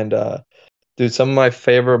 And dude, some of my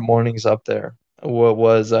favorite mornings up there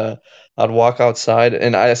was I'd walk outside,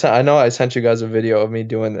 and I know I sent you guys a video of me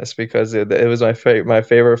doing this because it was my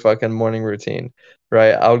favorite fucking morning routine,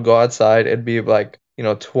 right? I would go outside, it'd be like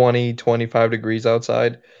 20 25 degrees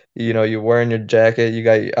outside. You're wearing your jacket, you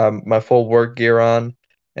got my full work gear on,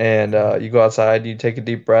 and you go outside, you take a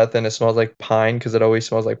deep breath, and it smells like pine because it always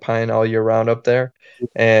smells like pine all year round up there.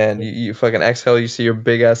 And you fucking exhale, you see your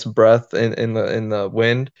big ass breath in the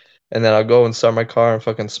wind, and then I'll go and start my car and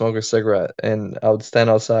fucking smoke a cigarette, and I would stand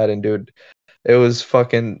outside, and dude, it was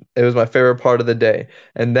my favorite part of the day.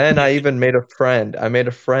 And then I even made a friend. I made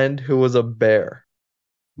a friend who was a bear.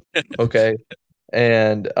 Okay.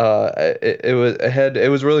 And it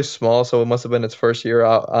was really small, so it must have been its first year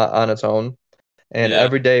out on its own. And Yeah.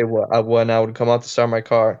 every day when I would come out to start my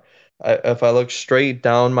car, if I looked straight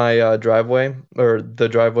down my driveway, or the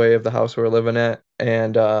driveway of the house we were living at,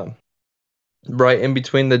 and right in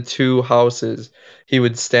between the two houses, he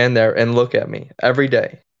would stand there and look at me every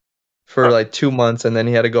day for Huh. like 2 months, and then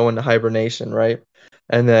he had to go into hibernation, right?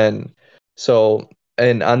 And then, so,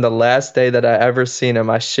 and on the last day that I ever seen him,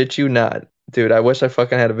 I shit you not, dude, I wish I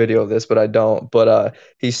fucking had a video of this, but I don't. But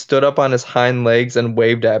he stood up on his hind legs and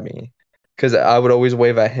waved at me because I would always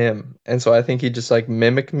wave at him, and so I think he just like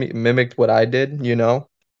mimicked what I did,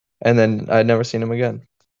 and then I'd never seen him again.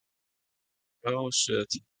 Oh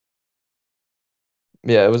shit!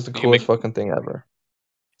 Yeah, it was the You can make coolest fucking thing ever.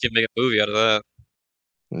 you can make a movie out of that.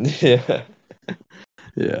 Yeah,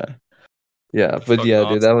 yeah, yeah. That's But fucking yeah,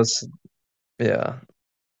 dude, that awesome. was yeah,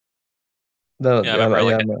 that Yeah, I yeah, remember yeah,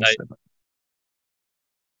 like I at missed night.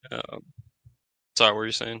 it. Sorry, what were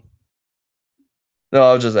you saying? No,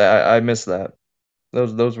 I was just I missed that.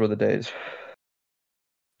 Those were the days.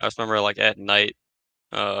 I just remember like at night,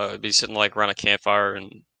 be sitting like around a campfire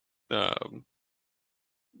and um,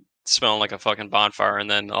 smelling like a fucking bonfire, and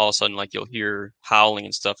then all of a sudden like you'll hear howling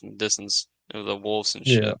and stuff in the distance of the wolves and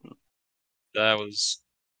Yeah, shit. That was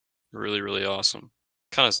really really awesome.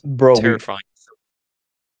 Kind of bro, terrifying.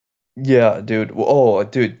 yeah, dude. Oh,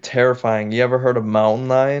 dude, terrifying. You ever heard of mountain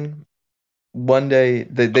lion? One day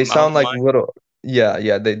A they sound mountain like lion. little,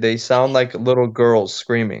 yeah, they sound like little girls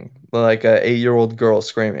screaming, like a 8-year-old girl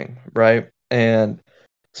screaming, right? And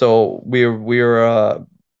so we were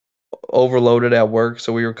overloaded at work,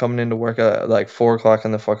 so we were coming into work at like 4 o'clock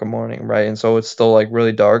in the fucking morning, right? And so it's still like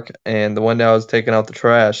really dark. And the one day I was taking out the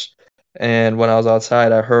trash, and when I was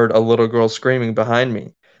outside, I heard a little girl screaming behind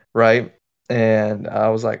me, right? And I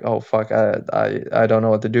was like, oh fuck, I don't know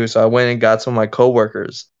what to do. So I went and got some of my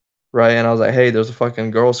coworkers, right? And I was like, hey, there's a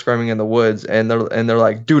fucking girl screaming in the woods, and they're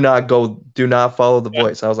like, do not go, do not follow the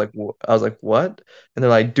voice. I was like, what? And they're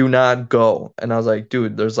like, do not go. And I was like,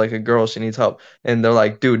 dude, there's like a girl, she needs help. And they're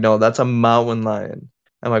like, dude, no, that's a mountain lion.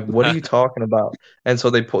 I'm like, what are you talking about? And so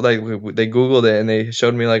they put like they Googled it and they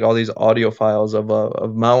showed me like all these audio files of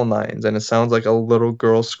mountain lions, and it sounds like a little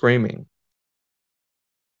girl screaming.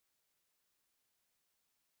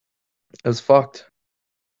 It was fucked.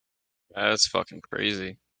 That's fucking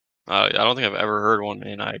crazy. I don't think I've ever heard one,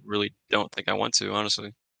 and I really don't think I want to,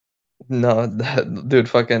 honestly. No, dude,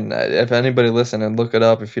 fucking, if anybody listen and look it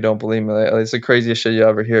up if you don't believe me, like, it's the craziest shit you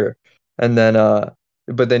ever hear. And then,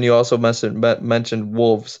 but then you also mentioned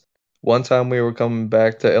wolves. One time we were coming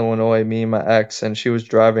back to Illinois, me and my ex, and she was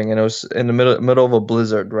driving, and it was in the middle of a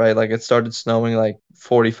blizzard, right? Like it started snowing like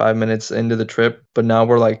 45 minutes into the trip, but now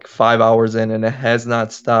we're like 5 hours in, and it has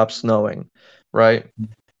not stopped snowing, right?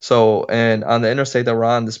 So, and on the interstate that we're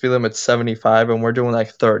on, the speed limit's 75, and we're doing like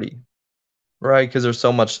 30, right? Because there's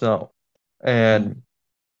so much snow. And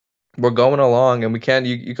we're going along and we can't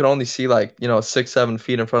you can only see like 6 7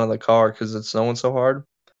 feet in front of the car because it's snowing so hard.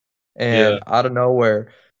 Yeah. And out of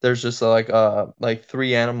nowhere there's just like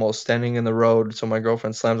three animals standing in the road, so my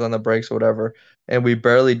girlfriend slams on the brakes or whatever, and we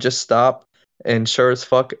barely just stop, and sure as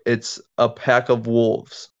fuck it's a pack of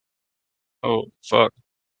wolves. Oh fuck.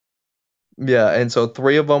 Yeah, and so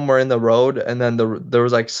three of them were in the road, and then there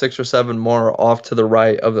was like 6 or 7 more off to the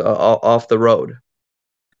right of off the road.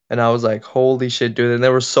 And I was like, holy shit, dude. And they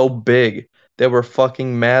were so big. They were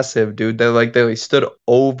fucking massive, dude. They stood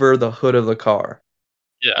over the hood of the car.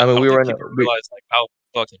 Yeah, I I mean, don't we were think in a people realize like how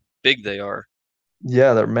fucking big they are.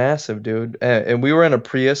 yeah, they're massive, dude. And we were in a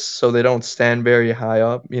Prius, so they don't stand very high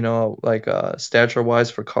up, like stature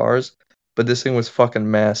wise for cars. But this thing was fucking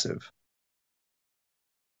massive.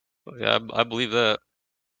 Yeah, I believe that.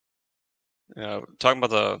 Yeah, talking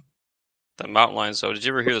about the mountain lions. So, did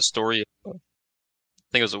you ever hear the story? I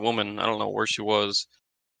think it was a woman. I don't know where she was.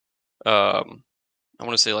 Um, I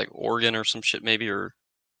want to say like Oregon or some shit maybe, or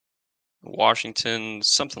Washington,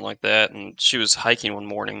 something like that. And she was hiking one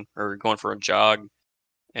morning or going for a jog,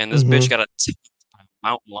 and this bitch Mm-hmm. got attacked by a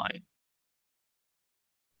mountain lion.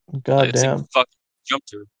 Like this thing Goddamn. fucking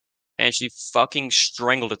jumped her, and she fucking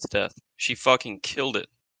strangled it to death. She fucking killed it.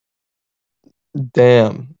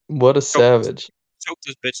 Damn. What a Choked, savage. choked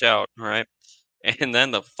this bitch out. All right. And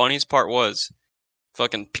then the funniest part was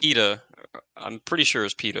fucking PETA. I'm pretty sure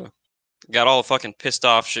it's PETA. Got all fucking pissed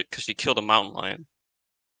off shit because she killed a mountain lion.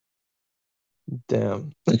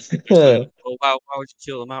 Damn. They're saying, "Oh, why would you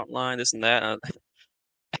kill a mountain lion? This and that."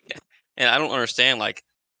 And I don't understand. Like,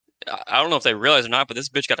 I don't know if they realize or not, but this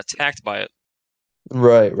bitch got attacked by it.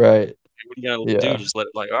 Right, right. What are you gonna do? Yeah. Just let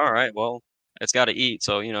it like, all right, well, it's got to eat,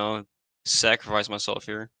 so sacrifice myself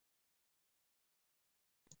here.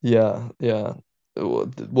 Yeah, yeah. Well,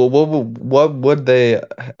 what would they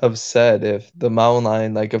have said if the mountain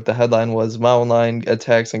lion, like if the headline was mountain lion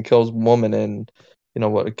attacks and kills woman in,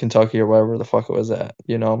 what, Kentucky or wherever the fuck it was at,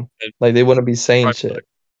 They'd Like they wouldn't be saying probably be shit. like,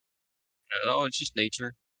 oh, it's just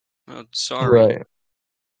nature. Oh, sorry. Right.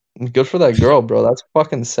 Good for that girl, bro. That's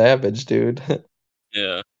fucking savage, dude.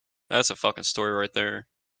 Yeah, that's a fucking story right there.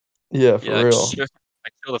 Yeah, for Yeah, real. I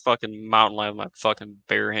killed a fucking mountain lion with my fucking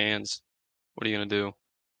bare hands. What are you gonna do?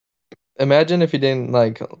 Imagine if you didn't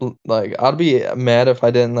like I'd be mad if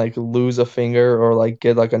I didn't like lose a finger or like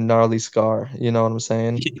get like a gnarly scar. You know what I'm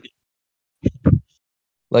saying?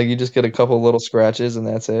 Like you just get a couple little scratches and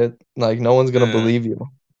that's it. Like no one's gonna Uh, believe you.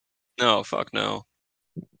 no, fuck no.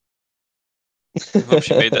 I hope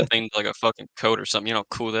she made that thing like a fucking coat or something. You know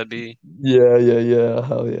how cool that'd be? Yeah, yeah, yeah.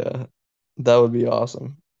 Hell yeah. That would be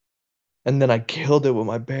awesome. And then I killed it with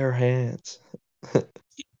my bare hands.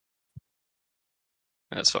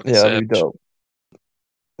 That's fucking Yeah, that'd be savage. dope.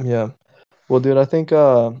 Yeah. Well, dude, I think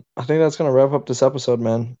that's gonna wrap up this episode,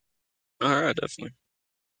 man. All right, definitely.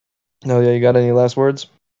 No, yeah, you got any last words?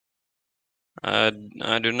 I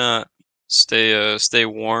I do not stay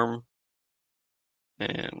warm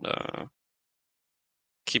and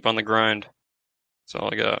keep on the grind. That's all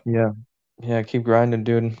I got. Yeah. Yeah, keep grinding,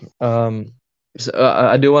 dude.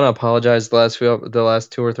 I do want to apologize. The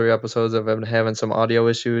last 2 or 3 episodes I've been having some audio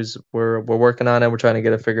issues. We're working on it. We're trying to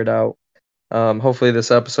get it figured out. Hopefully this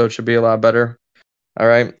episode should be a lot better. All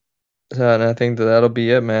right. And I think that'll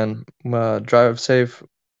be it, man. Drive safe,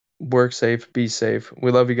 work safe, be safe.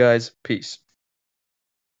 We love you guys. Peace.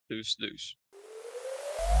 Deuce, deuce.